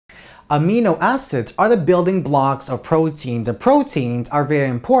Amino acids are the building blocks of proteins, and proteins are very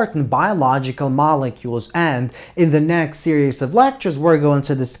important biological molecules. And in the next series of lectures, we're going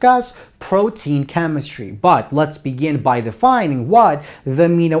to discuss protein chemistry. But let's begin by defining what the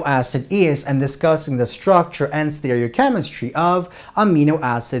amino acid is and discussing the structure and stereochemistry of amino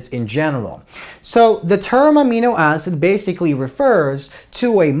acids in general. So the term amino acid basically refers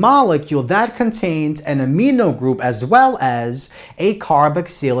to a molecule that contains an amino group as well as a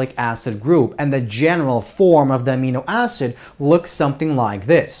carboxylic acid group, and the general form of the amino acid looks something like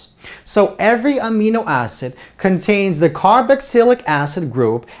this. So every amino acid contains the carboxylic acid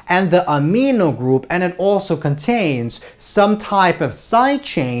group and the amino group, and it also contains some type of side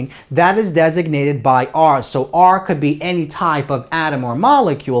chain that is designated by R. So R could be any type of atom or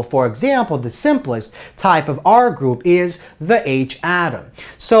molecule. For example, the simplest type of R group is the H atom.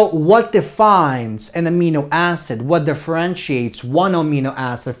 So what defines an amino acid, what differentiates one amino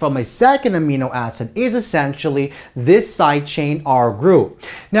acid from a second amino acid, is essentially this side chain R group.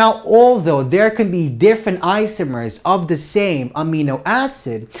 Now, although there can be different isomers of the same amino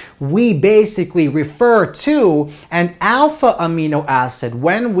acid, we basically refer to an alpha amino acid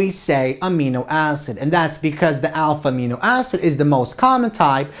when we say amino acid. And that's because the alpha amino acid is the most common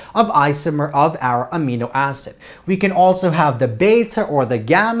type of isomer of our amino acid. We can also have the beta or the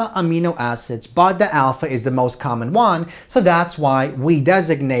gamma amino acids, but the alpha is the most common one. So that's why we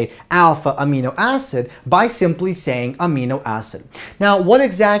designate alpha amino acid by simply saying amino acid. Now, what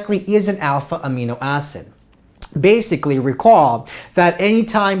exactly is an alpha amino acid? Basically, recall that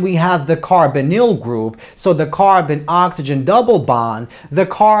anytime we have the carbonyl group, so the carbon-oxygen double bond, the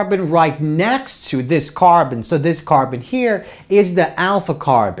carbon right next to this carbon, so this carbon here is the alpha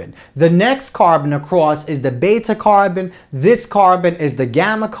carbon. The next carbon across is the beta carbon, this carbon is the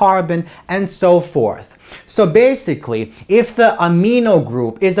gamma carbon, and so forth. So basically, if the amino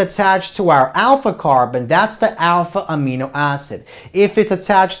group is attached to our alpha carbon, that's the alpha amino acid. If it's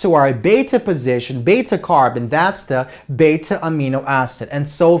attached to our beta position, beta carbon, that's the beta amino acid, and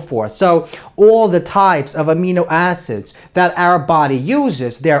so forth. So all the types of amino acids that our body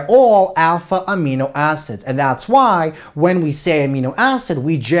uses, they're all alpha amino acids. And that's why when we say amino acid,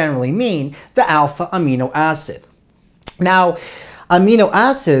 we generally mean the alpha amino acid. Now, amino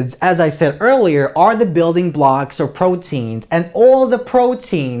acids, as I said earlier, are the building blocks of proteins, and all the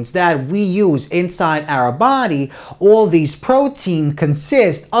proteins that we use inside our body, all these proteins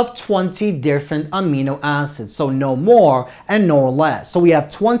consist of 20 different amino acids, so no more and no less. So we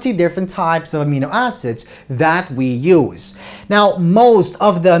have 20 different types of amino acids that we use. Now, most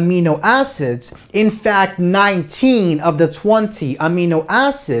of the amino acids, in fact 19 of the 20 amino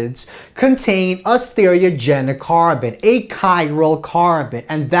acids, contain a stereogenic carbon, a chiral carbon,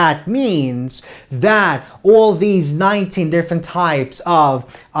 and that means that all these 19 different types of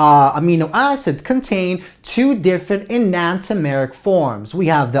amino acids contain two different enantiomeric forms. We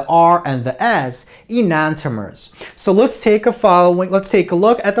have the R and the S enantiomers. So let's take a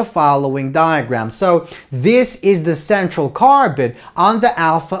look at the following diagram. So this is the central carbon on the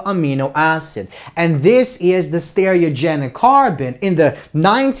alpha amino acid, and this is the stereogenic carbon in the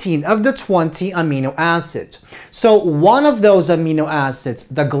 19 of the 20 amino acids. So one of those amino acids,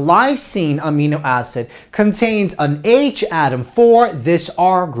 the glycine amino acid, contains an H atom for this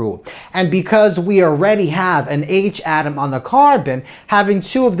R group. And because we already have an H atom on the carbon, having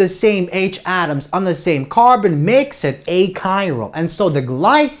two of the same H atoms on the same carbon makes it achiral. And so the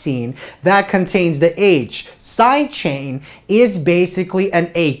glycine that contains the H side chain is basically an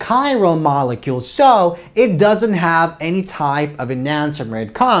achiral molecule. So it doesn't have any type of enantiomer.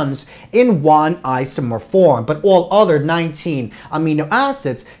 It comes in one isomer form, but all other 19 amino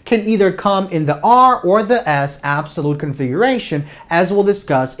acids can either come in the R or the S absolute configuration, as we'll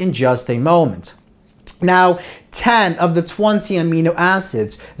discuss in just a moment. Now, 10 of the 20 amino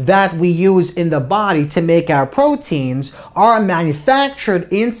acids that we use in the body to make our proteins are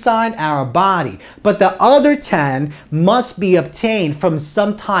manufactured inside our body, but the other 10 must be obtained from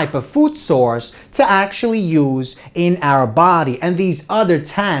some type of food source to actually use in our body. And these other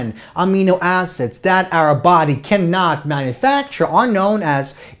 10 amino acids that our body cannot manufacture are known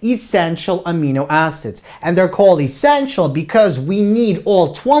as essential amino acids. And they're called essential because we need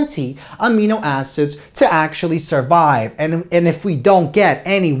all 20 amino acids to actually survive. And if we don't get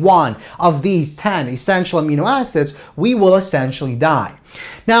any one of these 10 essential amino acids, we will essentially die.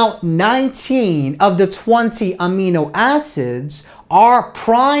 Now, 19 of the 20 amino acids are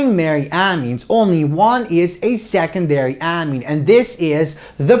primary amines. Only one is a secondary amine, and this is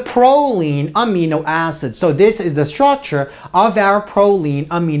the proline amino acid. So this is the structure of our proline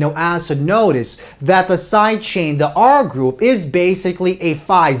amino acid. Notice that the side chain, the R group, is basically a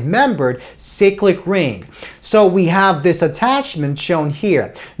 5-membered cyclic ring. So we have this attachment shown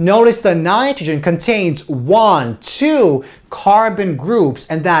here. Notice the nitrogen contains 2 carbon groups,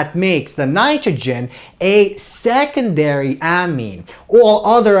 and that makes the nitrogen a secondary amine. All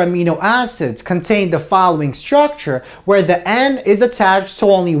other amino acids contain the following structure, where the N is attached to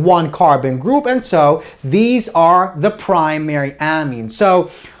only 1 carbon group, and so these are the primary amines. So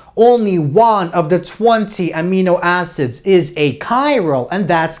only one of the 20 amino acids is a chiral, and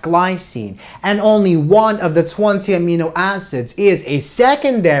that's glycine. And only one of the 20 amino acids is a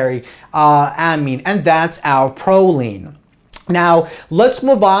secondary amine, and that's our proline. Now, let's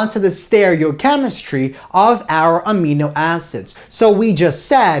move on to the stereochemistry of our amino acids. So we just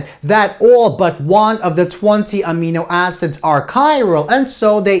said that all but one of the 20 amino acids are chiral, and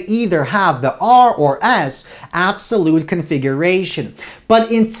so they either have the R or S absolute configuration. But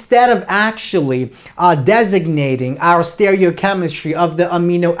instead of actually designating our stereochemistry of the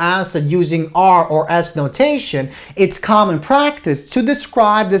amino acid using R or S notation, it's common practice to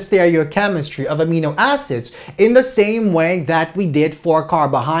describe the stereochemistry of amino acids in the same way that we did for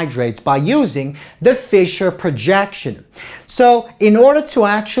carbohydrates, by using the Fisher projection. So in order to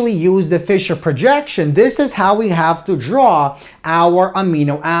actually use the Fisher projection, this is how we have to draw our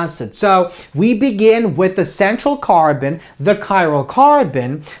amino acid. So we begin with the central carbon, the chiral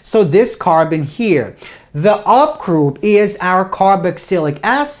carbon. So this carbon here. The up group is our carboxylic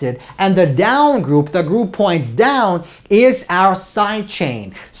acid, and the down group, the group points down, is our side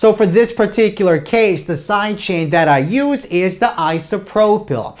chain. So for this particular case, the side chain that I use is the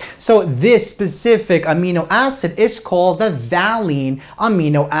isopropyl. So this specific amino acid is called the valine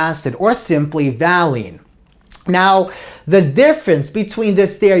amino acid, or simply valine. Now, the difference between the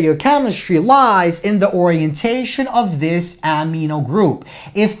stereochemistry lies in the orientation of this amino group.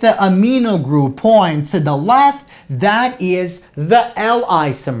 If the amino group points to the left, that is the L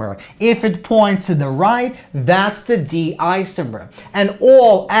isomer. If it points to the right, that's the D isomer. And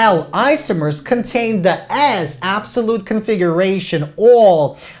all L isomers contain the S absolute configuration.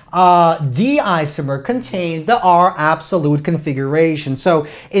 All D isomer contain the R absolute configuration. So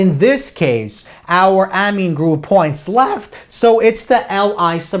in this case, our amine group points left, so it's the L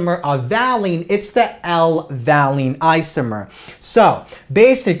isomer of valine. It's the L-valine isomer. So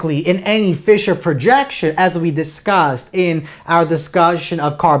basically, in any Fisher projection, as we discussed in our discussion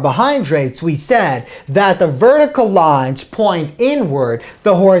of carbohydrates, we said that the vertical lines point inward,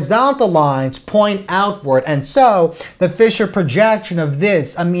 the horizontal lines point outward, and so the Fisher projection of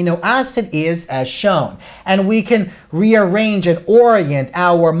this amino acid is as shown. And we can rearrange and orient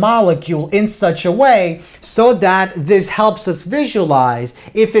our molecule in such a way so that this helps us visualize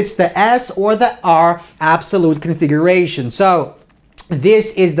if it's the S or the R absolute configuration. So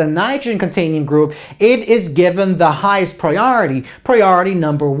this is the nitrogen containing group. It is given the highest priority, priority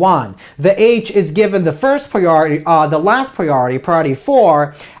number 1. The H is given the first priority, the last priority, priority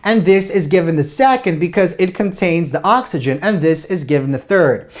 4, and this is given the second because it contains the oxygen, and this is given the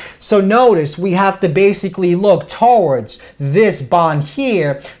third. So notice we have to basically look towards this bond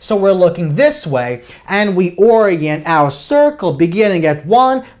here. So we're looking this way, and we orient our circle beginning at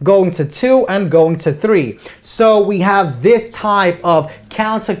 1, going to 2, and going to 3. So we have this type of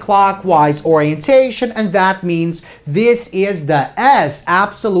counterclockwise orientation, and that means this is the S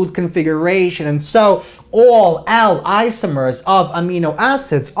absolute configuration. And so all L isomers of amino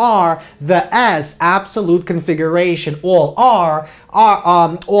acids are the S absolute configuration. All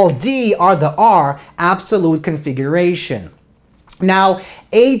all D are the R absolute configuration. Now,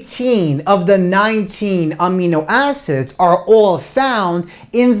 18 of the 19 amino acids are all found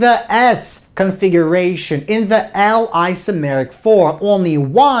in the S configuration, in the L isomeric form. Only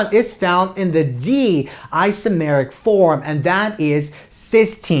one is found in the D isomeric form, and that is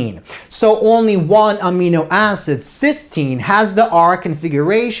cysteine. So only one amino acid, cysteine, has the R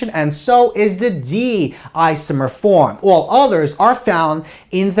configuration, and so is the D isomer form. All others are found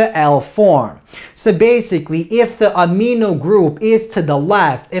in the L form. So basically, if the amino group is to the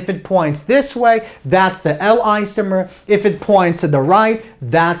left, if it points this way, that's the L isomer. If it points to the right,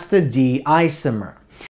 that's the D isomer.